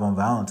people have on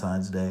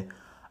Valentine's Day.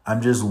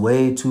 I'm just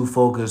way too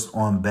focused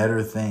on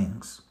better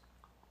things.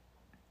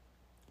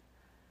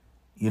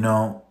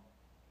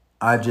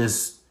 I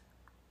just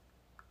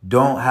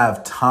don't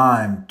have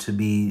time to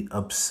be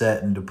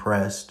upset and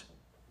depressed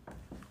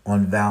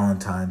on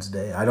Valentine's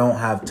Day. I don't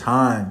have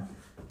time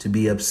to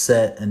be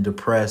upset and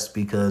depressed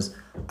because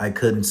I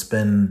couldn't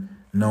spend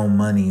no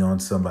money on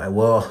somebody.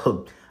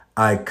 Well,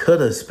 I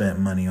could have spent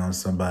money on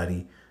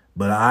somebody,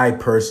 but I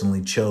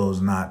personally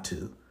chose not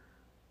to.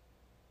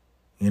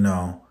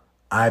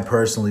 I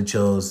personally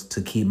chose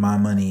to keep my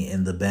money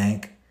in the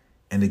bank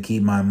and to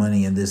keep my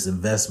money in this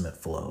investment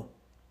flow.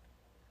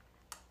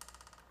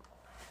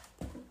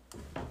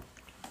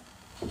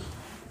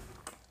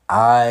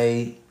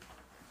 I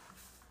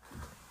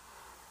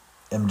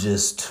am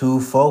just too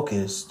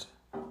focused.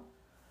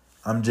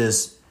 I'm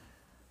just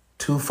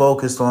too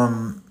focused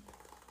on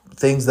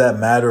things that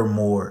matter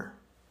more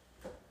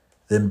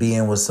than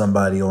being with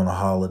somebody on a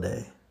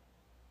holiday.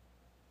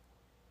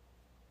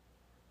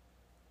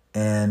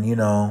 And,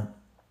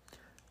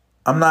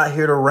 I'm not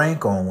here to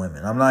rank on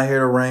women. I'm not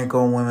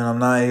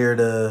here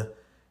to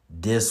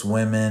diss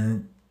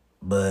women.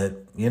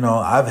 But,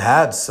 I've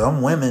had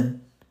some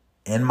women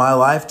in my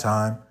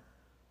lifetime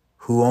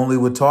who only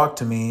would talk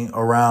to me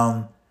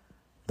around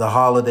the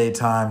holiday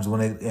times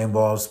when it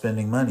involves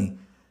spending money.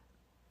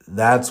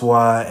 That's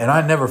why, and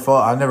I never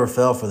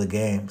fell for the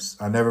games.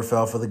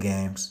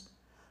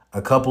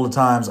 A couple of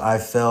times I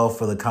fell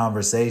for the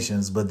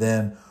conversations, but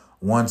then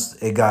once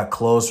it got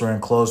closer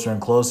and closer and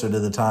closer to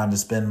the time to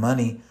spend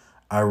money,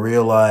 I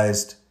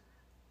realized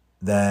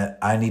that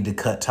I need to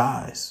cut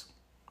ties.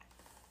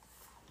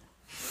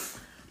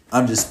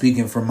 I'm just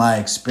speaking from my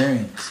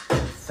experience.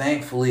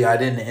 Thankfully, I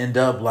didn't end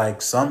up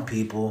like some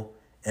people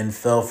and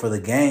fell for the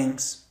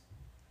games.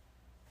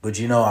 But,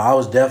 I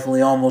was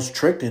definitely almost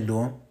tricked into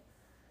them.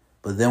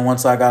 But then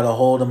once I got a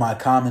hold of my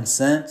common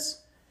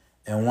sense,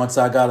 and once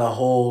I got a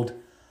hold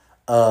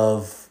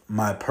of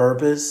my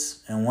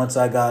purpose, and once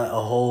I got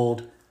a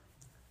hold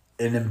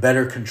and in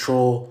better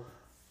control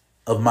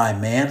of my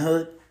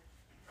manhood,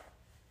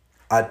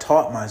 I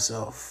taught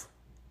myself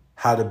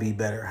how to be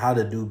better, how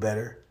to do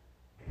better,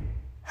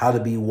 how to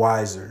be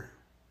wiser,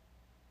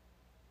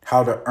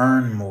 how to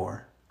earn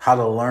more, how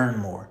to learn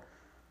more.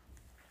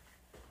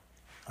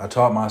 I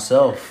taught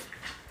myself.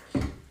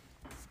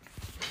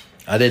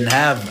 I didn't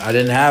have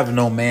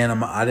a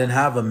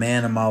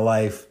man in my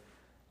life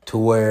to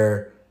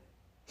where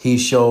he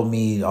showed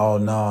me, oh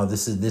no,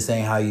 this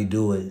ain't how you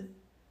do it.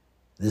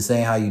 This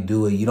ain't how you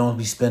do it. You don't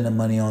be spending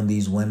money on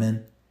these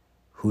women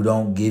who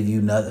don't give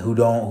you who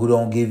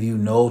don't give you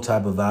no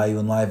type of value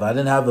in life. I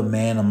didn't have a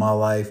man in my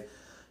life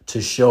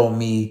to show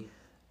me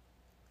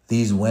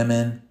these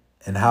women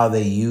and how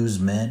they use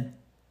men.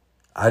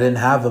 I didn't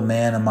have a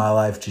man in my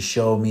life to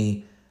show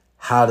me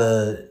how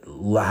to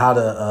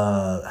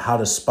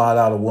spot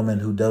out a woman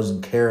who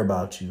doesn't care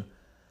about you,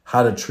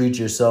 how to treat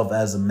yourself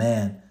as a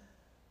man,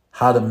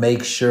 how to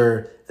make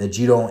sure that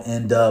you don't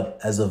end up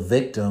as a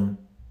victim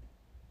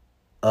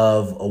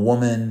of a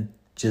woman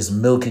just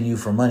milking you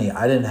for money.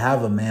 I didn't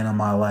have a man in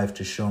my life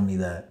to show me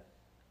that.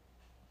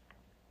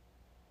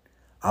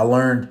 I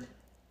learned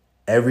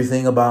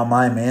everything about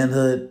my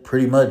manhood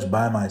pretty much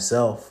by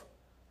myself.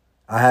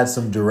 I had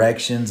some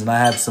directions and I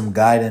had some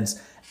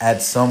guidance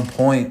at some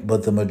point,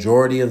 but the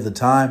majority of the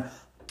time,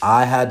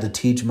 I had to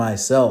teach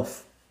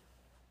myself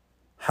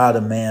how to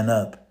man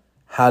up,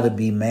 how to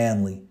be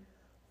manly,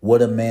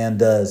 what a man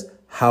does,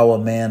 how a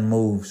man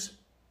moves.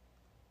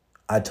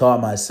 I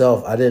taught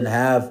myself. I didn't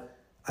have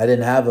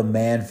a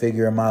man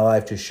figure in my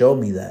life to show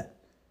me that.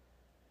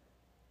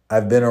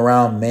 I've been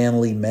around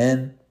manly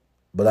men,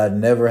 but I've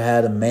never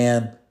had a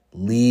man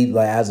lead,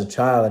 like as a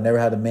child, I never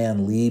had a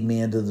man lead me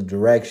into the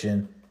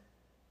direction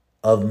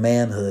of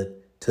manhood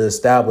to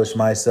establish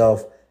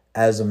myself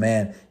as a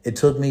man. It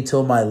took me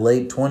till my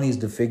late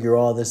 20s to figure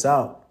all this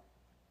out.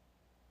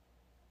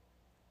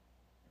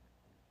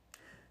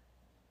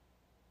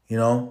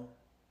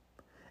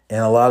 And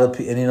a lot of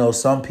people,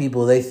 some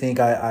people, they think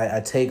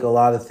I take a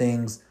lot of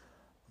things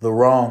the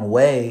wrong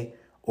way,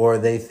 or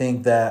they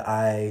think that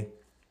I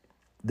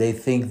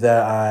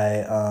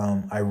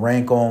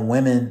rank on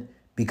women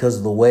because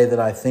of the way that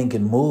I think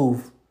and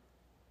move.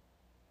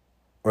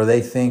 Or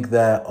they think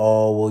that,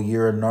 oh, well,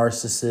 you're a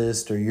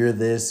narcissist or you're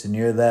this and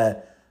you're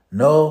that.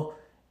 No,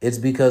 it's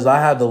because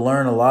I had to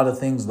learn a lot of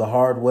things the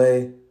hard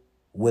way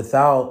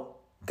without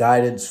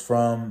guidance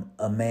from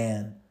a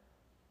man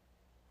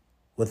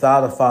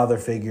without a father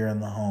figure in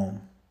the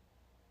home,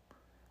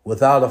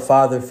 without a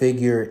father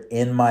figure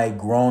in my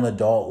grown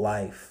adult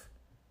life.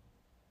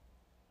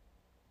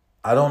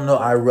 I don't know.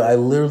 I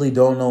literally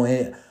don't know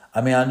any. I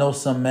mean, I know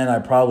some men I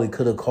probably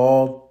could have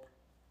called,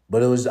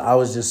 but I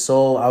was just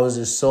so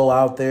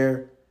out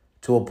there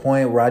to a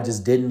point where I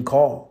just didn't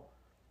call.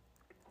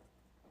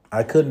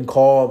 I couldn't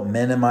call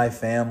men in my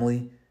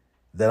family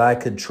that I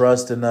could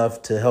trust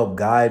enough to help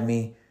guide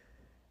me,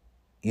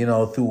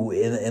 through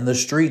in the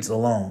streets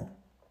alone.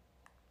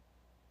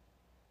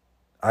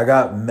 I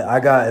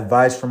got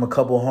advice from a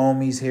couple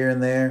homies here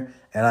and there,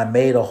 and I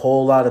made a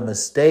whole lot of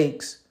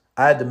mistakes.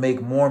 I had to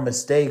make more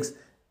mistakes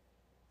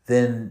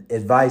than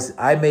advice.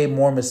 I made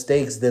more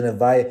mistakes than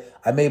advice.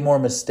 I made more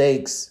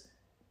mistakes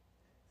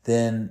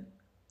than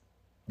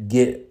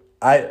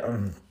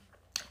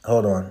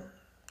hold on.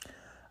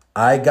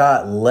 I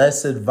got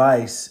less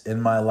advice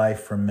in my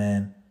life from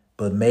men,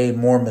 but made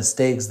more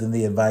mistakes than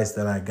the advice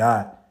that I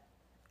got.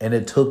 And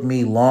it took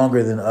me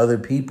longer than other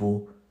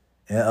people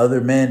and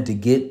other men to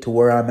get to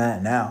where I'm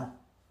at now.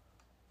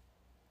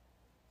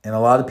 And a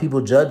lot of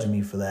people judge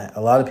me for that.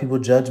 A lot of people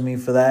judge me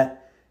for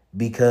that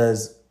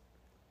because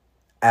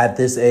at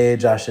this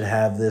age, I should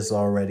have this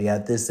already.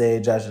 At this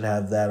age, I should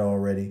have that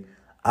already.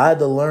 I had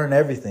to learn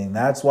everything.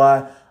 That's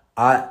why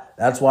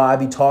I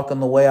be talking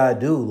the way I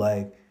do.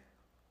 Like,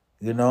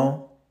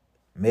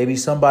 maybe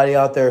somebody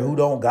out there who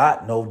don't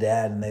got no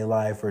dad in their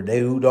life, or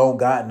who don't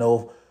got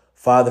no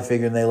father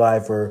figure in their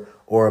life,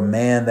 or a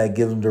man that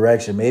gives them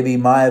direction. Maybe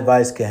my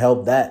advice can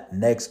help that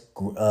next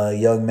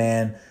young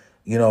man,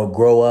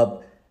 grow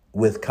up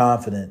with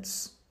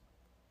confidence.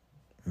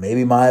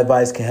 Maybe my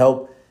advice can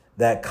help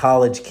that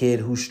college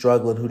kid who's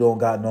struggling, who don't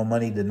got no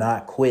money, to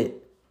not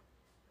quit.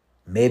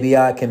 Maybe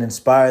I can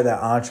inspire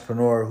that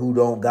entrepreneur who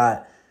don't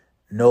got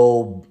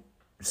no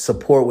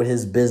support with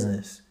his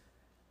business.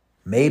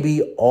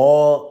 Maybe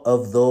all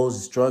of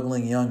those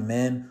struggling young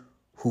men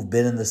who've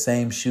been in the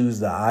same shoes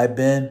that I've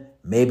been,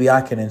 maybe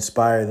I can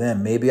inspire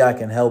them. Maybe I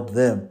can help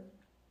them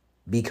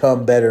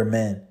become better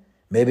men.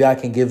 Maybe I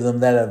can give them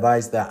that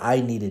advice that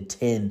I needed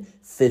 10,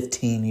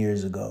 15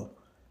 years ago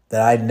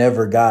that I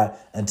never got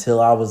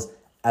until I was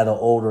at an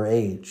older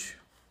age.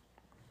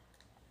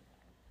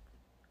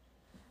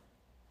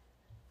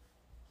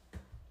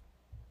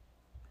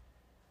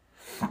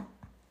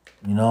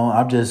 I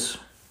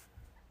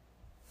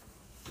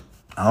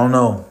don't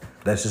know.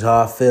 That's just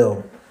how I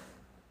feel.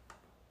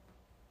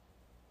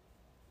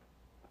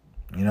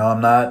 I'm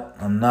not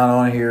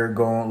on here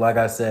going, like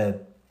I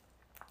said,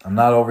 I'm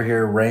not over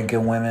here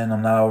ranking women.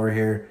 I'm not over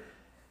here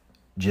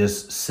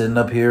just sitting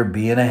up here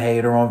being a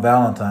hater on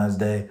Valentine's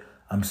Day.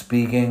 I'm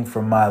speaking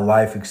from my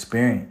life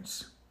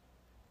experience.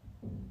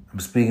 I'm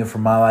speaking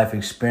from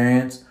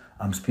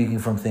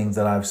things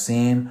that I've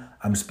seen.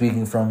 I'm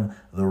speaking from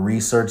the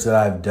research that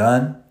I've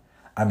done.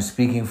 I'm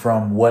speaking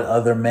from what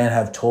other men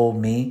have told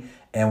me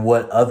and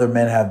what other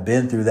men have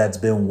been through that's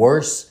been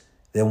worse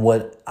than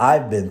what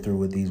I've been through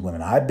with these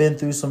women. I've been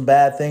through some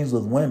bad things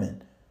with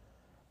women.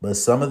 But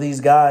some of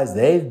these guys,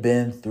 they've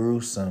been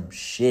through some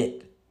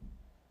shit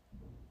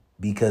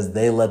because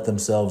they let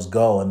themselves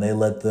go and they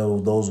let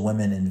those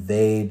women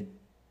invade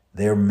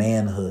their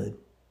manhood.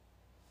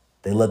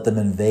 They let them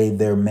invade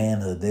their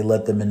manhood. They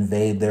let them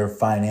invade their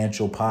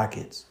financial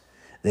pockets.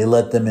 They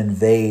let them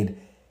invade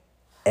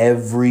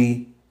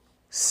every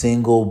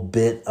single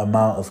bit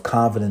amount of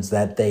confidence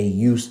that they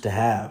used to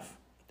have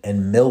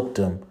and milked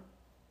them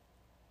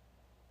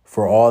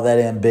for all that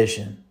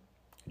ambition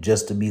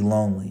just to be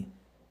lonely,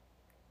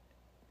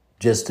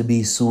 just to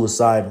be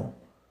suicidal,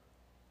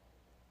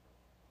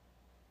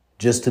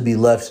 just to be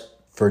left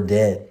for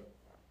dead.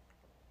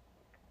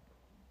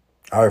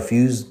 I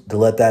refuse to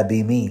let that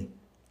be me.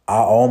 I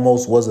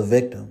almost was a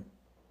victim.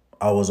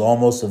 I was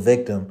almost a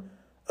victim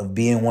of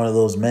being one of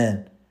those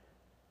men.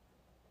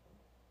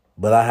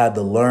 But I had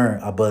to learn.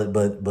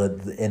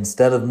 But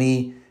instead of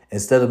me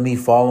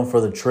falling for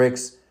the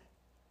tricks,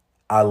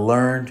 I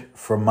learned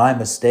from my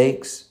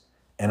mistakes,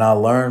 and I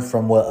learned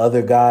from what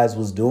other guys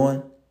was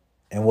doing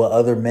and what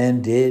other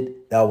men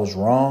did that was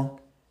wrong.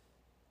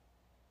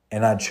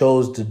 And I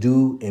chose to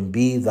do and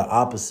be the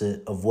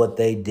opposite of what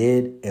they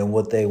did and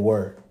what they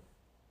were.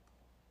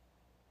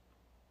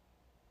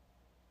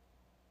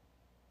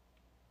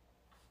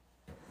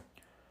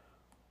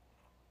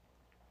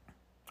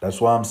 That's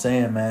why I'm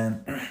saying,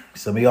 man,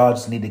 some of y'all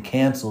just need to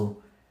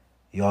cancel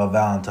y'all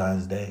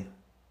Valentine's Day.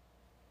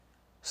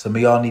 Some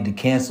of y'all need to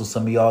cancel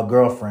some of y'all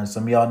girlfriends.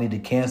 Some of y'all need to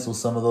cancel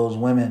some of those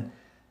women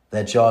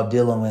that y'all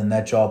dealing with and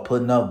that y'all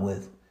putting up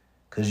with,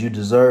 because you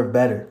deserve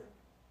better.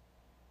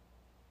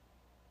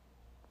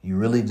 You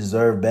really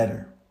deserve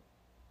better.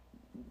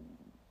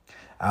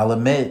 I'll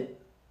admit,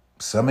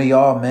 some of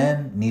y'all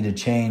men need to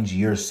change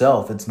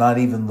yourself. It's not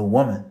even the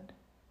woman.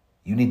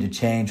 You need to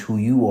change who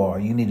you are.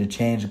 You need to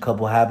change a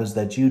couple habits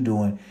that you're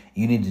doing.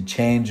 You need to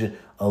change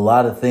a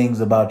lot of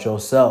things about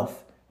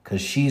yourself,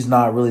 because she's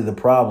not really the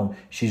problem.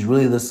 She's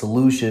really the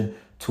solution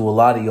to a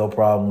lot of your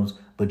problems,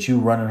 but you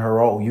running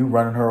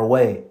her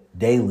away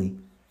daily.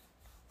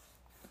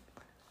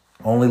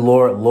 Only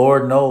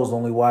Lord knows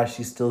only why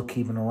she's still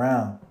keeping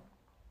around.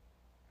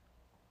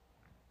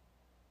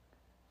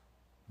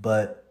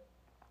 But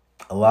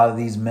a lot of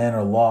these men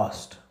are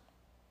lost.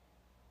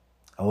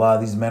 A lot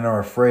of these men are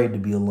afraid to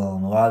be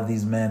alone. A lot of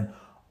these men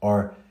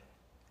are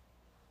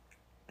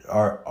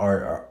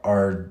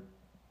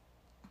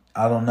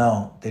I don't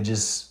know.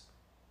 It's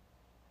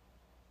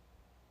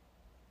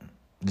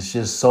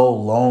just so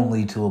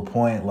lonely to a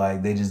point,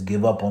 like they just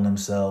give up on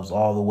themselves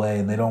all the way,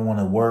 and they don't want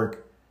to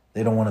work.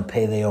 They don't want to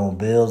pay their own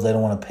bills. They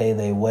don't want to pay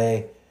their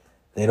way.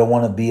 They don't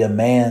want to be a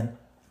man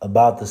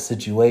about the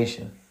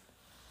situation.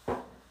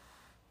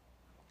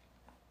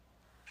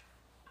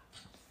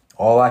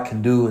 All I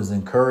can do is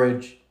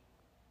encourage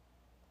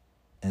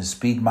and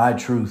speak my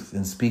truth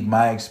and speak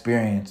my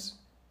experience.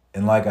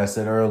 And like I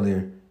said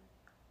earlier,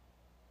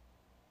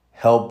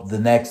 help the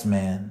next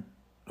man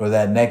or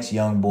that next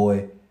young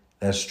boy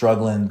that's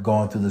struggling,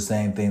 going through the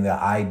same thing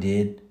that I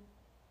did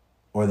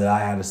or that I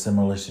had a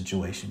similar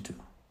situation to.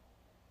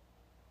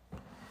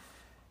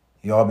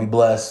 Y'all be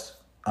blessed.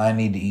 I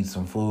need to eat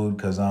some food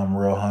because I'm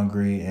real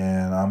hungry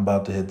and I'm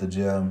about to hit the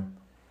gym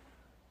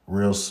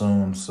real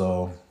soon.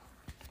 So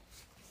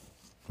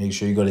make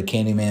sure you go to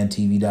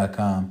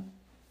CandymanTV.com.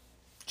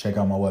 Check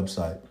out my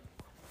website.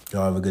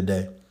 Y'all have a good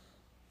day.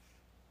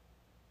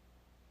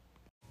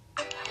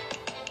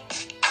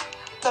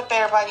 What's up,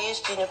 everybody?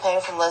 It's Gina Payne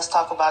from Let's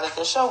Talk About It,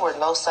 the show where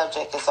no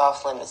subject is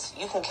off limits.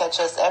 You can catch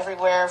us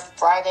everywhere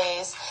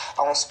Fridays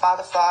on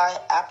Spotify,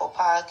 Apple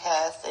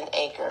Podcasts, and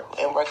Anchor.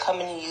 And we're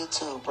coming to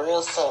YouTube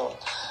real soon.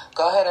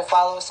 Go ahead and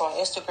follow us on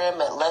Instagram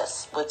at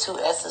Let's with 2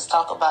 S's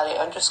Talk About It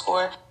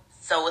 _.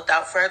 So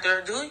without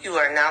further ado, you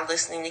are now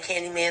listening to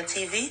Candyman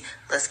TV.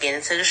 Let's get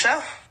into the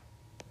show.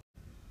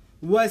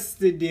 What's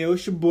the deal?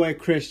 It's your boy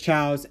Chris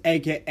Childs,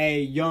 aka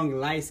Young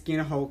Light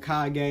Skin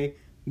Hokage,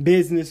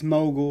 business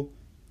mogul,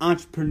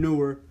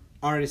 entrepreneur,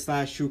 artist /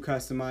 shoe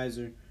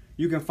customizer.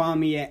 You can find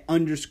me at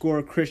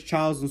 _Chris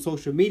Childs on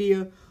social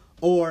media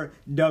or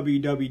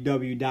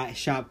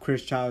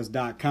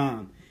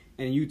www.shopchrischilds.com.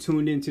 And you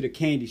tuned into the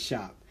Candy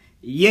Shop.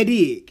 Ya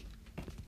dig?